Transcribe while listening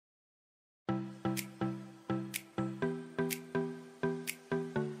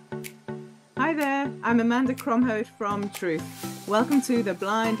Hi there, I'm Amanda Cromhote from Truth. Welcome to the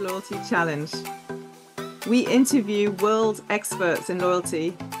Blind Loyalty Challenge. We interview world experts in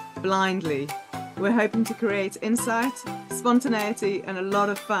loyalty blindly. We're hoping to create insight, spontaneity, and a lot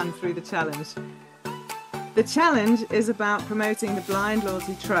of fun through the challenge. The challenge is about promoting the blind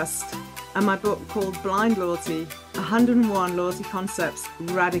loyalty trust, and my book called Blind Loyalty, 101 Loyalty Concepts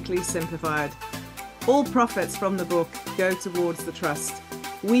Radically Simplified. All profits from the book go towards the trust.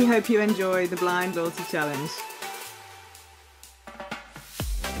 We hope you enjoy the Blind Loyalty Challenge.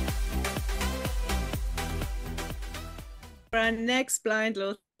 For our next Blind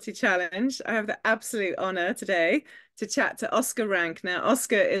Loyalty Challenge, I have the absolute honor today to chat to Oscar Rank. Now,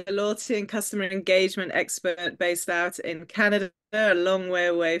 Oscar is a loyalty and customer engagement expert based out in Canada, a long way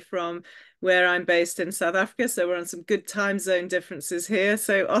away from where I'm based in South Africa. So we're on some good time zone differences here.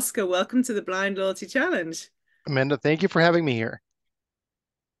 So Oscar, welcome to the Blind Loyalty Challenge. Amanda, thank you for having me here.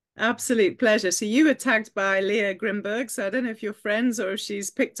 Absolute pleasure. So you were tagged by Leah Grimberg. So I don't know if you're friends or if she's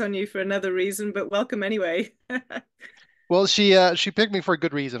picked on you for another reason, but welcome anyway. Well, she picked me for a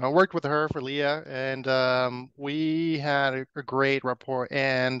good reason. I worked with her for Leah, and we had a great rapport.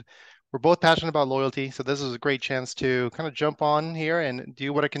 And we're both passionate about loyalty, so this is a great chance to kind of jump on here and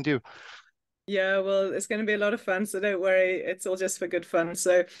do what I can do. Yeah, well, it's going to be a lot of fun, so don't worry. It's all just for good fun.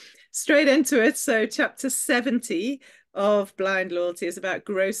 So straight into it. So chapter 70 of Blind Loyalty is about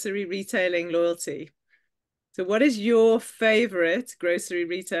grocery retailing loyalty. So what is your favorite grocery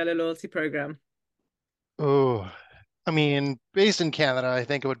retailer loyalty program? Oh, I mean, based in Canada, I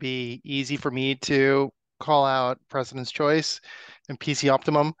think it would be easy for me to call out President's Choice and PC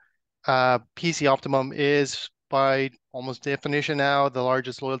Optimum. PC Optimum is by almost definition now the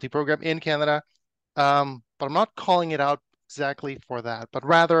largest loyalty program in Canada. But I'm not calling it out exactly for that, but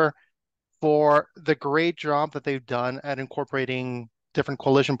rather for the great job that they've done at incorporating different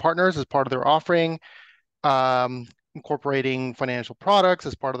coalition partners as part of their offering, incorporating financial products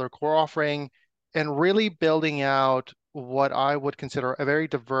as part of their core offering, and really building out what I would consider a very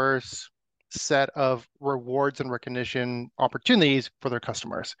diverse set of rewards and recognition opportunities for their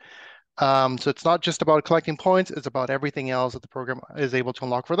customers. So it's not just about collecting points, it's about everything else that the program is able to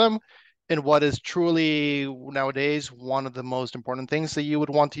unlock for them. And what is truly nowadays one of the most important things that you would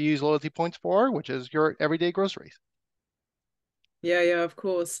want to use loyalty points for, which is your everyday groceries. Yeah, of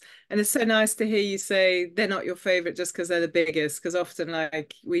course. And it's so nice to hear you say they're not your favorite just because they're the biggest, because often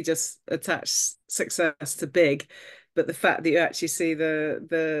like we just attach success to big, but the fact that you actually see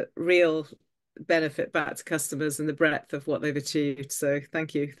the real benefit back to customers and the breadth of what they've achieved. So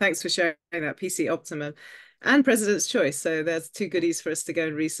thank you. Thanks for sharing that. PC Optimum and President's Choice. So there's two goodies for us to go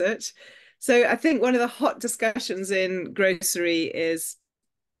and research. So I think one of the hot discussions in grocery is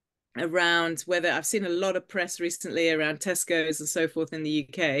around whether I've seen a lot of press recently around Tesco's and so forth in the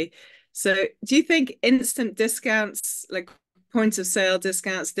UK. So do you think instant discounts, like point of sale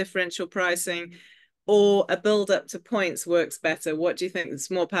discounts, differential pricing, or a build up to points works better? What do you think is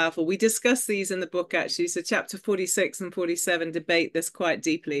more powerful? We discuss these in the book actually. So chapter 46 and 47 debate this quite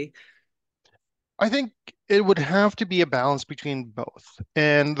deeply. I think it would have to be a balance between both.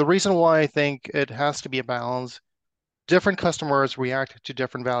 And the reason why I think it has to be a balance, different customers react to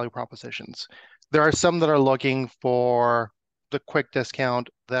different value propositions. There are some that are looking for the quick discount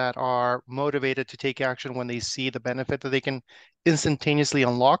that are motivated to take action when they see the benefit that they can instantaneously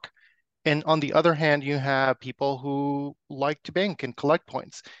unlock. And on the other hand, you have people who like to bank and collect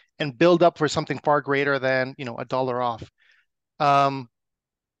points and build up for something far greater than, a dollar off. Um,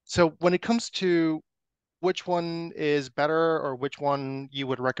 so when it comes to which one is better or which one you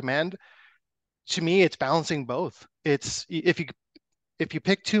would recommend, to me, it's balancing both. It's if you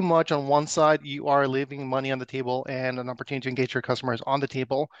pick too much on one side, you are leaving money on the table and an opportunity to engage your customers on the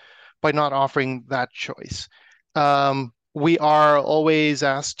table by not offering that choice. We are always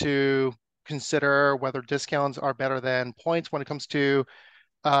asked to consider whether discounts are better than points when it comes to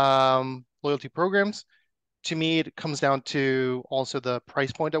loyalty programs. To me, it comes down to also the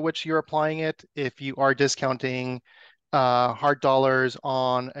price point at which you're applying it. If you are discounting hard dollars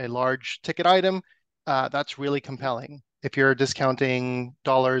on a large ticket item, that's really compelling. If you're discounting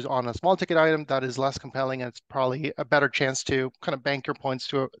dollars on a small ticket item, that is less compelling, and it's probably a better chance to kind of bank your points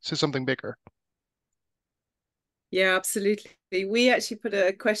to something bigger. Yeah, absolutely. We actually put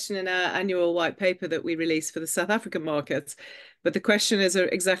a question in our annual white paper that we released for the South African market. But the question is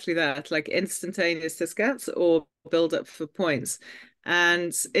exactly that, like instantaneous discounts or build up for points.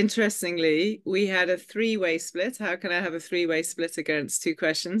 And interestingly, we had a three-way split. How can I have a three-way split against two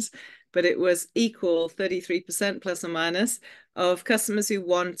questions? But it was equal 33% plus or minus of customers who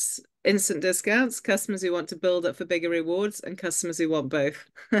want instant discounts, customers who want to build up for bigger rewards, and customers who want both.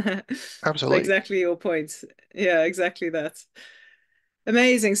 So Absolutely. exactly your point. Yeah, exactly that.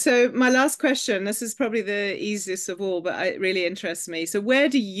 Amazing. So my last question, this is probably the easiest of all, but it really interests me. So where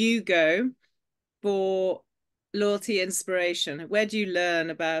do you go for loyalty inspiration? Where do you learn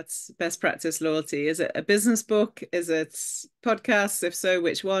about best practice loyalty? Is it a business book? Is it podcasts? If so,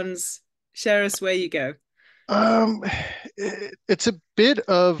 which ones? Share us where you go. Um, it's a bit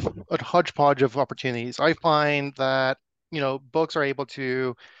of a hodgepodge of opportunities. I find that, books are able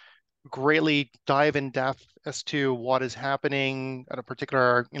to greatly dive in depth as to what is happening at a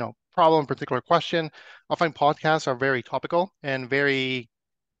particular, problem, particular question. I find podcasts are very topical and very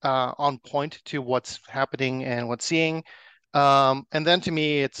on point to what's happening and what's seeing. And then to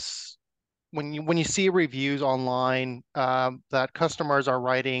me, it's when you see reviews online that customers are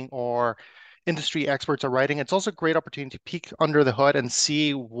writing or industry experts are writing, it's also a great opportunity to peek under the hood and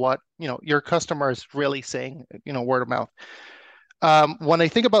see what your customer is really saying, word of mouth. When I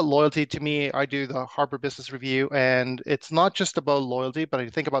think about loyalty, to me, I do the Harvard Business Review, and it's not just about loyalty, but I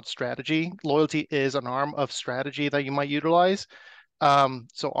think about strategy. Loyalty is an arm of strategy that you might utilize.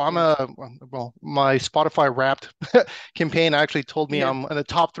 So Yeah. well, my Spotify Wrapped campaign actually told me Yeah. I'm in the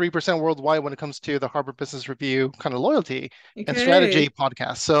top 3% worldwide when it comes to the Harvard Business Review kind of loyalty and strategy Okay.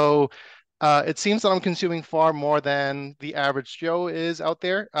 podcast. So it seems that I'm consuming far more than the average Joe is out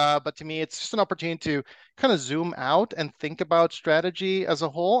there. But to me, it's just an opportunity to kind of zoom out and think about strategy as a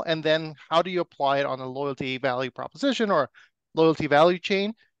whole. And then how do you apply it on a loyalty value proposition or loyalty value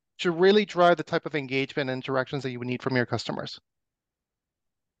chain to really drive the type of engagement and interactions that you would need from your customers?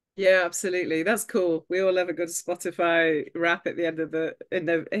 Yeah, absolutely. That's cool. We all have a good Spotify wrap at the end of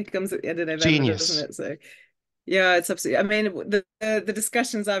it comes at the end of November, doesn't Genius. it? So yeah, it's absolutely. I mean, the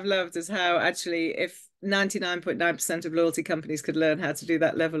discussions I've loved is how actually, if 99.9% of loyalty companies could learn how to do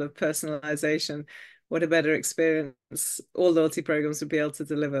that level of personalization, what a better experience all loyalty programs would be able to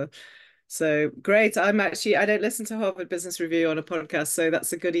deliver. So great. I don't listen to Harvard Business Review on a podcast, so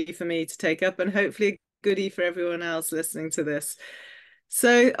that's a goodie for me to take up, and hopefully a goodie for everyone else listening to this.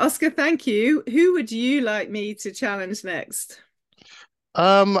 So, Oscar, thank you. Who would you like me to challenge next?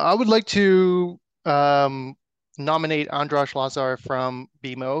 I would like to nominate Andras Lazar from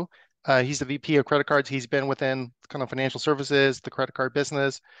BMO. He's the VP of credit cards. He's been within kind of financial services, the credit card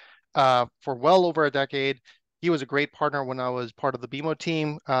business, for well over a decade. He was a great partner when I was part of the BMO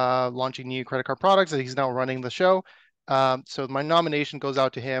team, launching new credit card products, and he's now running the show. So my nomination goes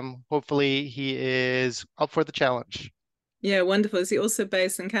out to him. Hopefully, he is up for the challenge. Yeah, wonderful. Is he also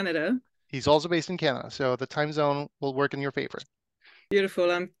based in Canada? He's also based in Canada, so the time zone will work in your favor.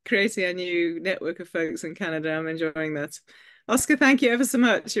 Beautiful. I'm creating a new network of folks in Canada. I'm enjoying that. Oscar, thank you ever so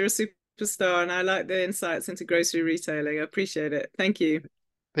much. You're a superstar, and I like the insights into grocery retailing. I appreciate it. Thank you.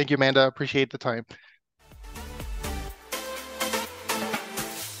 Thank you, Amanda. Appreciate the time.